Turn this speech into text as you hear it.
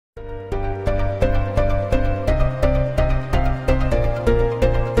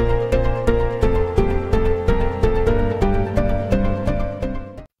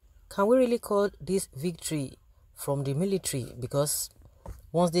Can we really call this victory from the military? Because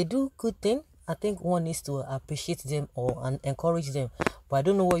once they do good thing, I think one needs to appreciate them and encourage them. But I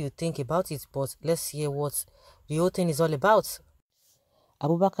don't know what you think about it, but let's hear what the whole thing is all about.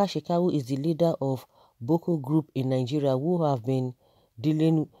 Abubakar Shekau is the leader of Boko Group in Nigeria, who have been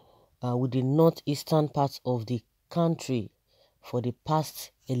dealing with the northeastern parts of the country for the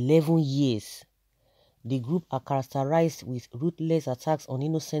past 11 years. The group are characterized with ruthless attacks on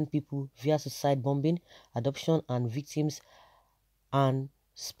innocent people via suicide bombing, adoption and victims, and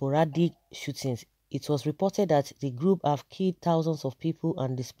sporadic shootings. It was reported that the group have killed thousands of people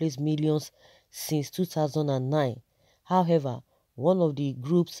and displaced millions since 2009. However, one of the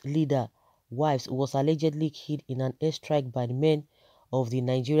group's leader wives was allegedly killed in an airstrike by the men of the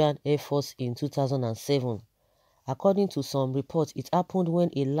Nigerian Air Force in 2007. According to some reports, it happened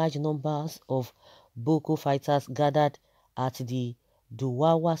when a large number of Boko fighters gathered at the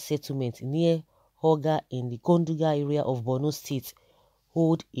Duwawa settlement near Hoga in the Konduga area of Borno State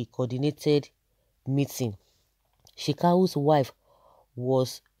hold a coordinated meeting. Shekau's wife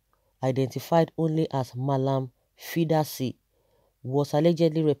was identified only as Malam Fidasi, was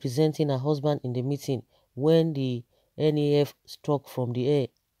allegedly representing her husband in the meeting when the NAF struck from the air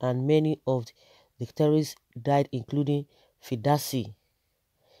and many of the terrorists died, including Fidasi.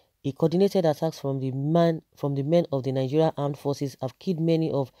 A coordinated attacks from the men of the Nigerian Armed Forces have killed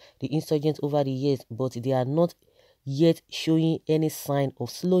many of the insurgents over the years, but they are not yet showing any sign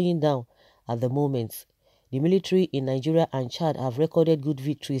of slowing down at the moment. The military in Nigeria and Chad have recorded good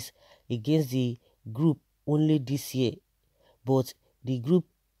victories against the group only this year, but the group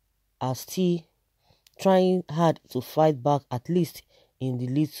are still trying hard to fight back, at least in the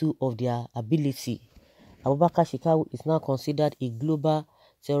little of their ability. Abubakar Shekau is now considered a global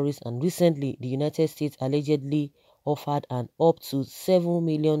terrorist, and recently the United States allegedly offered an up to $7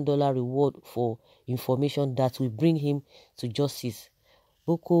 million reward for information that will bring him to justice.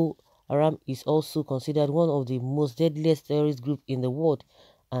 Boko Haram is also considered one of the most deadliest terrorist groups in the world,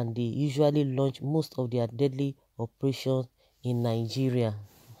 and they usually launch most of their deadly operations in Nigeria.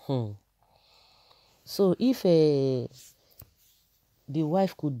 So if the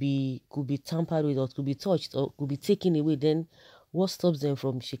wife could be tampered with, or could be touched, or could be taken away, then what stops them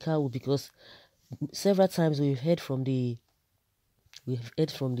from Chicago? Because several times we've heard from the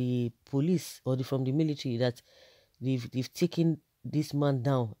police or from the military that they've taken this man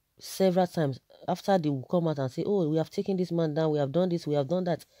down several times. After they will come out and say, oh, we have taken this man down, we have done this, we have done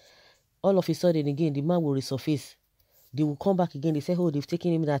that, all of a sudden again the man will resurface. They will come back again, they say, oh, they've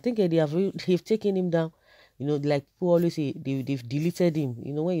taken him down. I think they've taken him down. You know, like people always say, they've deleted him.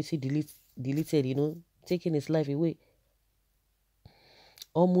 You know, when you see deleted, you know, taking his life away.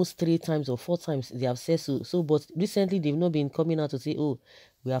 Almost 3 times or 4 times they have said so. But recently they've not been coming out to say, oh,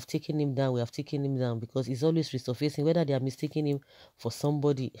 we have taken him down, because he's always resurfacing, whether they are mistaking him for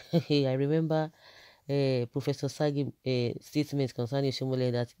somebody. I remember Professor Sagi statement concerning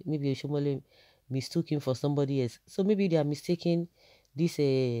Oshomole, that maybe Oshomole mistook him for somebody else. So maybe they are mistaking this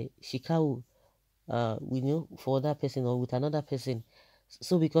Shekau we know, for that person or with another person.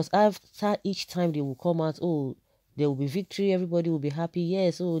 So because after each time they will come out, oh, there will be victory, everybody will be happy.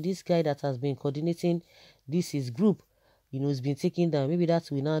 Yes, oh, this guy that has been coordinating this his group, you know, has been taken down. Maybe that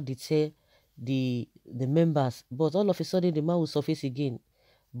will now deter the members. But all of a sudden the man will surface again.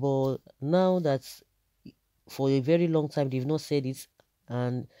 But now that for a very long time they've not said it,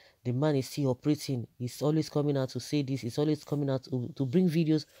 and the man is still operating, he's always coming out to say this, he's always coming out to bring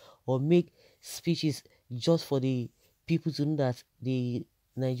videos or make speeches just for the people to know that the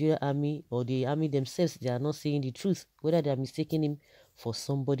Nigerian army or the army themselves, they are not saying the truth, whether they are mistaking him for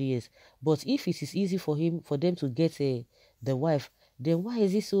somebody else. But if it is easy for them to get the wife, then why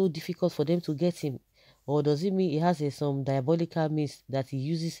is it so difficult for them to get him? Or does it mean he has some diabolical means that he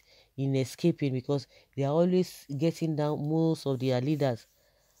uses in escaping, because they are always getting down most of their leaders,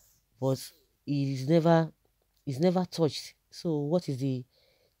 but he's never touched? So what is the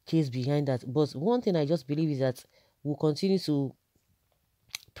case behind that? But one thing I just believe is that we'll continue to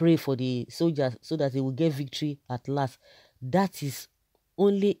pray for the soldiers so that they will get victory at last. That is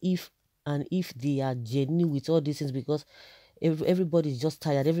only if they are genuine with all these things, because everybody is just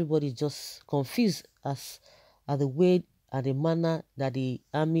tired, everybody is just confused as the way and the manner that the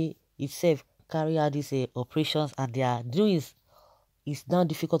army itself carry out these operations, and they are doing. It's now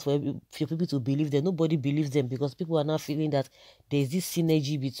difficult for people to believe them. Nobody believes them, because people are now feeling that there is this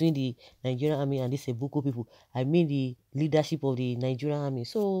synergy between the Nigerian army and these Boko people. I mean the leadership of the Nigerian army.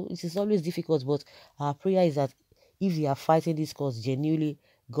 So it is always difficult, but our prayer is that if they are fighting this cause genuinely,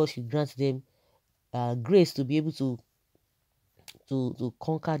 God should grant them grace to be able to to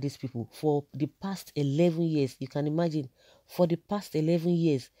conquer these people. For the past 11 years, you can imagine, for the past 11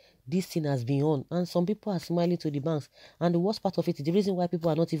 years, this thing has been on. And some people are smiling to the banks. And the worst part of it, the reason why people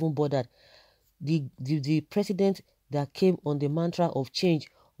are not even bothered, the president that came on the mantra of change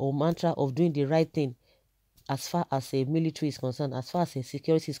or mantra of doing the right thing, as far as a military is concerned, as far as a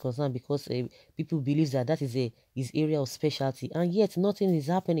security is concerned, because people believe that that is his area of specialty, and yet nothing is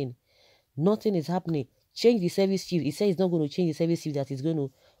happening. Nothing is happening. Change the service chief. He said he's not going to change the service chief, that he's going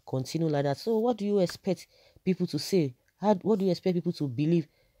to continue like that. So what do you expect people to say? What do you expect people to believe?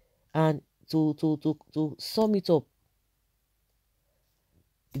 And to sum it up,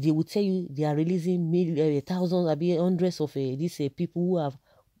 they will tell you they are releasing millions, thousands, hundreds of these people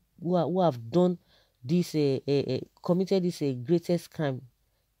who have done this, committed this greatest crime.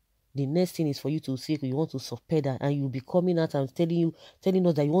 The next thing is for you to say you want to support that, and you'll be coming out and telling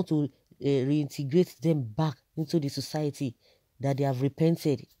us that you want to reintegrate them back into the society, that they have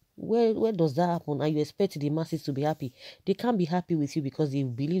repented. Where does that happen? And you expect the masses to be happy? They can't be happy with you because they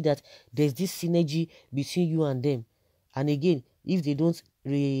believe that there's this synergy between you and them. And again, if they don't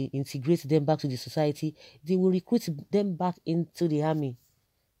reintegrate them back to the society, they will recruit them back into the army.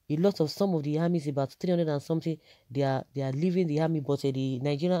 Some of the armies, about 300 and something, they are leaving the army, but the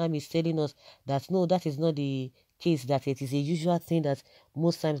Nigerian army is telling us that no, that is not the case, that it is a usual thing, that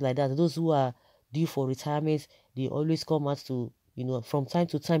most times like that, those who are due for retirement, they always come out to, from time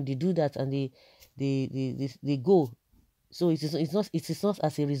to time, they do that, and they go. So it is not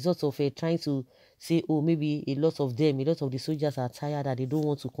as a result of trying to say, oh, maybe a lot of the soldiers are tired and they don't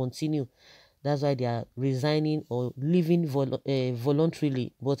want to continue. That's why they are resigning or leaving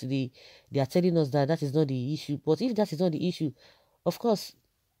voluntarily. But they are telling us that that is not the issue. But if that is not the issue, of course,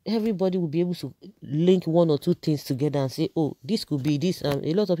 everybody will be able to link one or two things together and say, oh, this could be this. And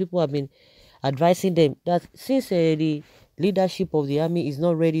a lot of people have been advising them that since the leadership of the army is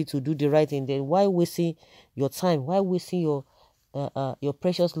not ready to do the right thing, then why wasting your time? Why wasting your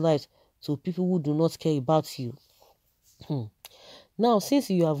precious lives to people who do not care about you? Now, since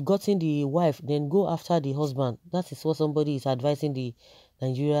you have gotten the wife, then go after the husband. That is what somebody is advising the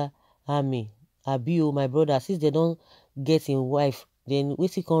Nigeria army. Abio, my brother, since they don't get a wife, then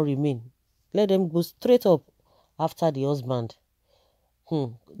wait till can remain. Let them go straight up after the husband.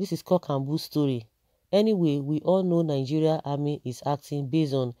 This is cock and bull story. Anyway, we all know Nigeria army is acting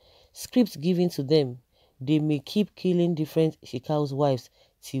based on scripts given to them. They may keep killing different Shekau's wives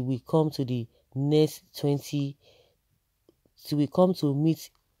till we come to the next 20 till we come to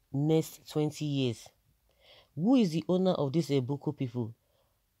meet next 20 years. Who is the owner of this Boko people?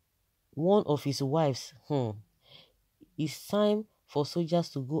 One of his wives. It's time for soldiers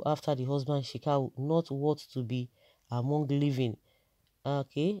to go after the husband Shekau, not what to be among living.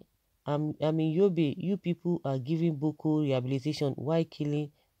 Okay, I mean, Yobe, you people are giving Boko rehabilitation while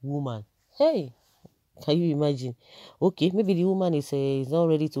killing woman. Hey, can you imagine? Okay, maybe the woman is not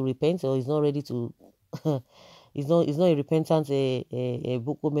ready to repent, or is not ready to is not a repentant a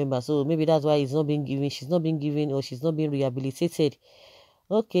Boko member, so maybe that's why it's not being given. She's not being given, or she's not being rehabilitated.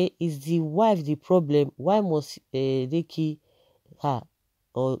 Okay, is the wife the problem? Why must they kill her,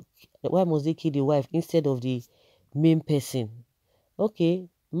 or why must they kill the wife instead of the main person? Okay,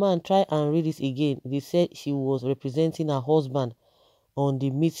 man, try and read it again. They said she was representing her husband on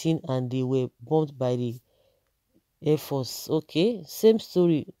the meeting and they were bombed by the Air Force. Okay, same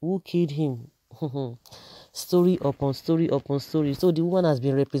story. Who killed him? Story upon story upon story. So the woman has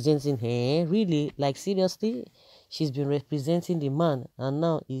been representing her. Really? Like, seriously? She's been representing the man, and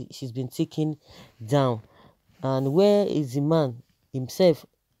now she's been taken down. And where is the man himself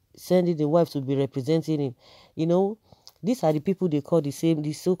sending the wife to be representing him? You know, these are the people they call the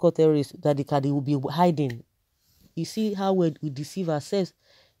so-called terrorists, that they will be hiding. You see how we deceive ourselves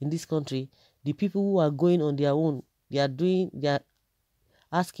in this country. The people who are going on their own, they are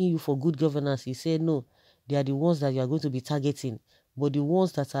asking you for good governance. You say no, they are the ones that you are going to be targeting. But the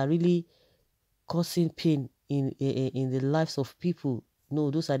ones that are really causing pain in the lives of people,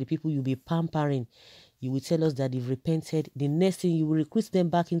 no, those are the people you'll be pampering. You will tell us that they've repented. The next thing, you will recruit them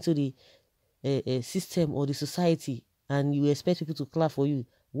back into the system or the society, and you expect people to clap for you.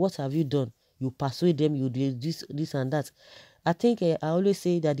 What have you done? You persuade them, you do this and that. I think I always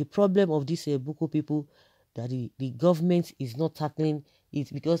say that the problem of these Boko people, that the government is not tackling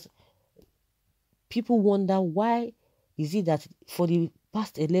it, because people wonder, why is it that for the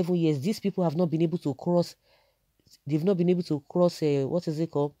past 11 years, these people have not been able to cross, what is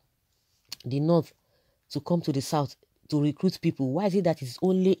it called, the north, to come to the south to recruit people? Why is it that it's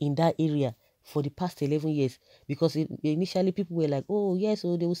only in that area for the past 11 years? Because initially people were like, oh yes,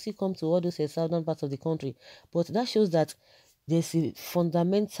 so they will still come to all those southern parts of the country. But that shows that there's a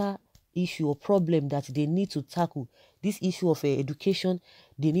fundamental issue or problem that they need to tackle. This issue of education,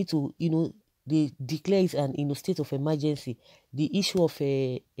 they need to, they declare it an state of emergency. The issue of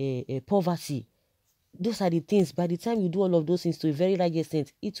poverty, those are the things. By the time you do all of those things to a very large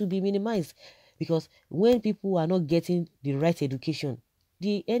extent, it will be minimized, because when people are not getting the right education,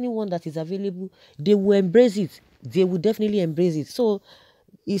 anyone that is available, they will embrace it. They will definitely embrace it. So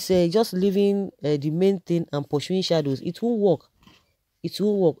it's just leaving the main thing and pursuing shadows. It won't work. It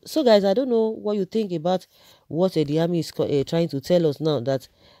won't work. So guys, I don't know what you think about what the army is trying to tell us now, that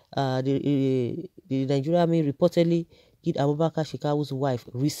the Nigerian army reportedly killed Abubakar Shekau's wife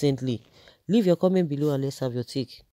recently. Leave your comment below and let's have your take.